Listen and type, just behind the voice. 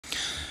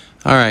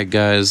Alright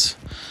guys,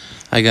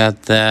 I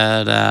got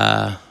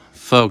that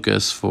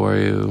Focus for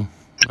you.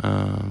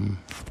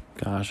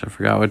 Gosh, I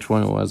forgot which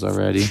one it was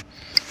already.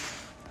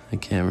 I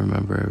can't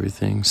remember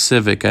everything.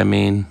 Civic,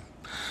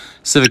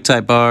 Civic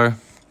Type R,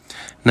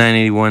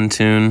 981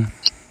 tune.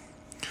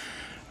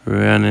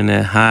 Running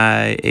at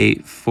high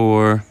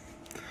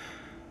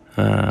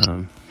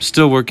 8.4.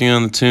 Still working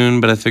on the tune,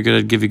 but I figured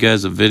I'd give you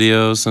guys a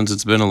video since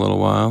it's been a little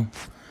while.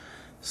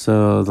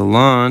 So the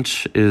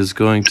launch is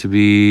going to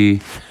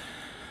be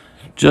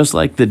just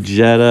like the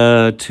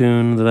Jetta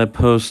tune that I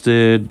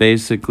posted.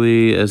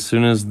 Basically, as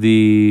soon as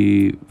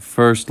the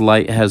first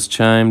light has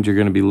chimed, you're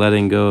going to be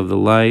letting go of the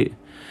light.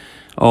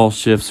 All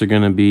shifts are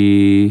going to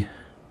be,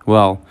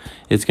 well,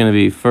 it's going to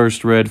be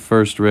first red,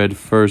 first red,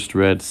 first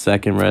red,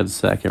 second red,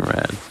 second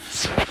red.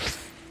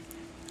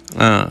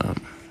 I'll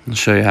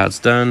show you how it's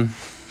done,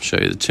 show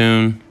you the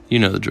tune. You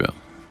know the drill.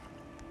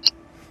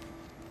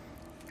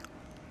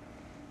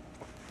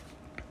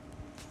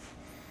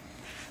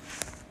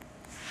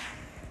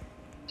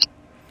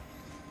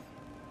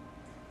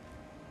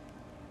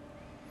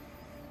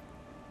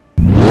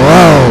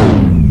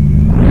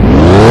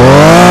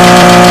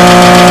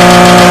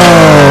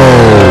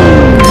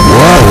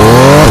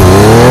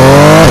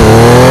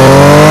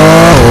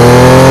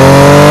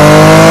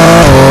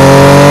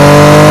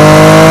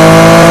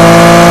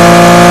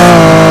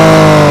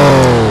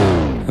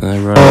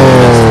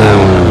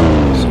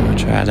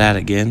 That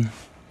again.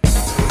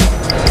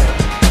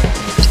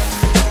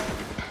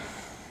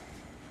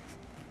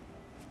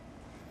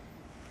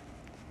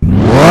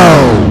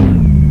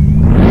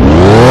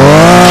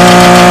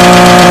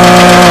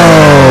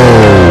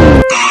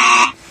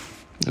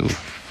 Ooh,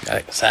 got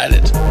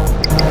excited.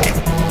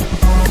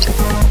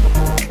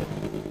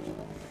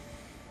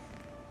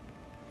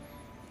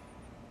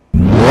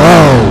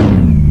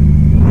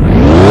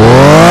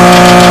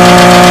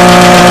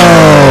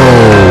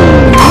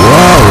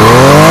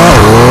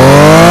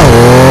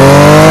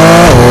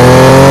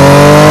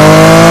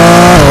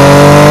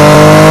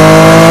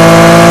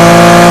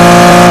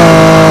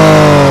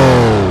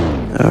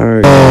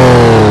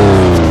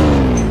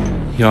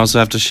 You also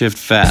have to shift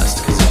fast,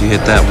 because if you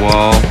hit that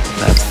wall,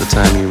 that's the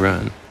time you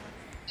run.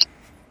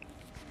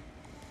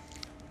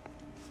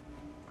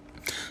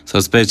 So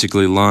it's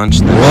basically launch,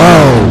 then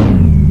shift.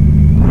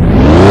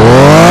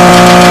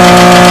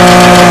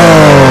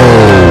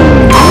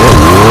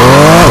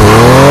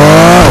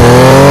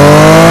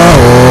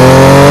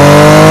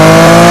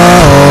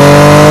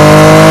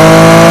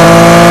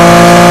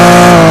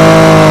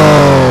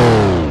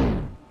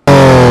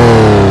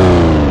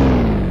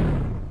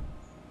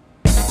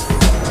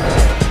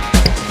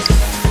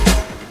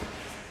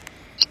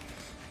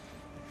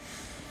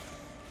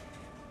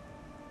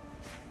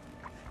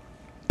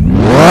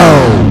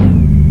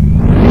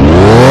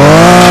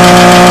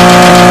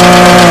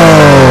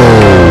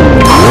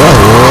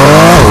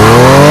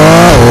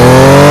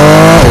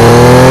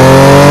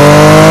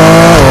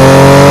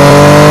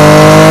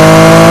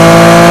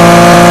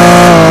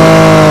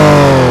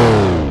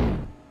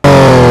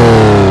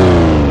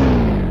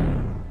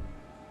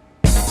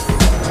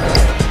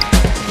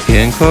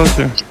 Getting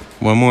closer.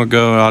 One more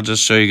go, I'll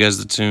just show you guys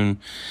the tune.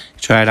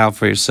 Try it out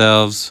for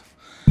yourselves.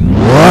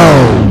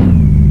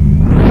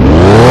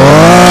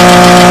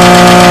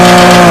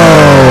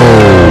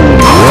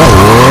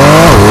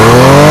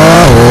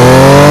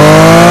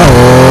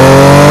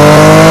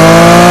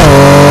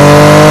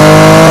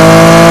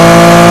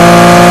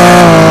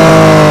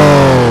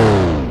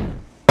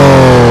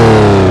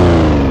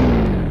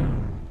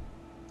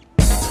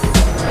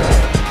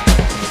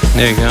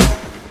 There you go.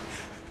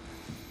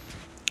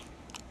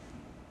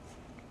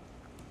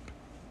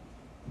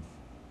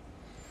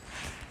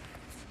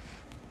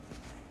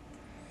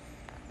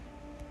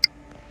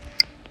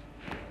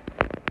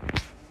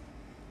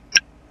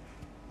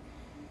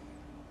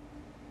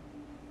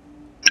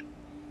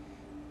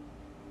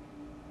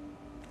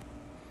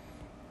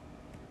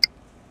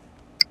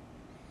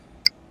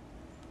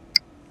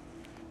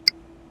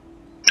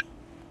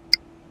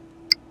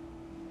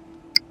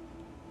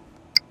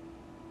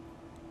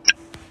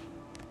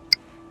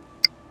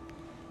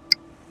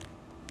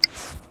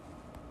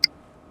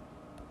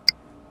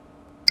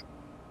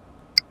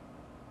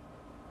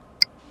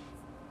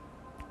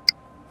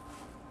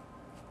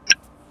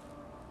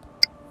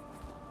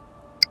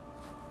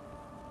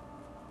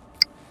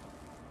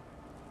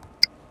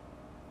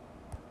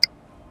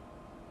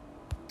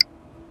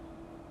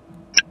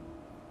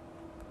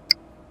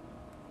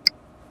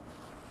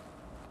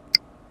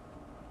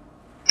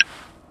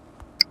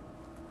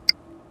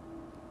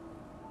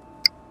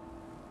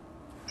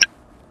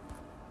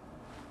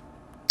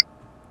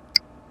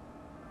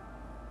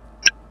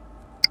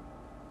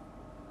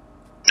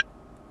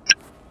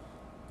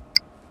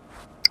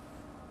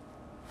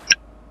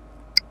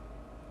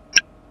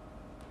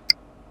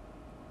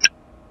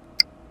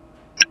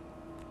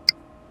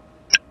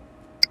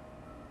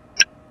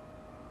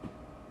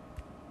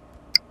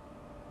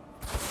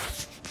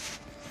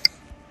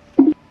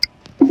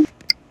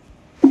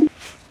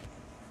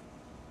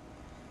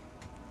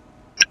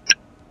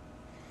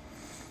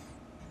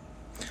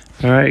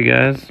 All right,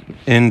 guys.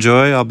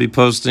 Enjoy. I'll be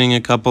posting a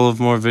couple of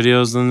more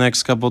videos in the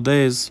next couple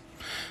days.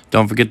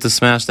 Don't forget to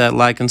smash that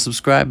like and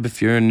subscribe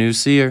if you're a new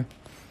seer.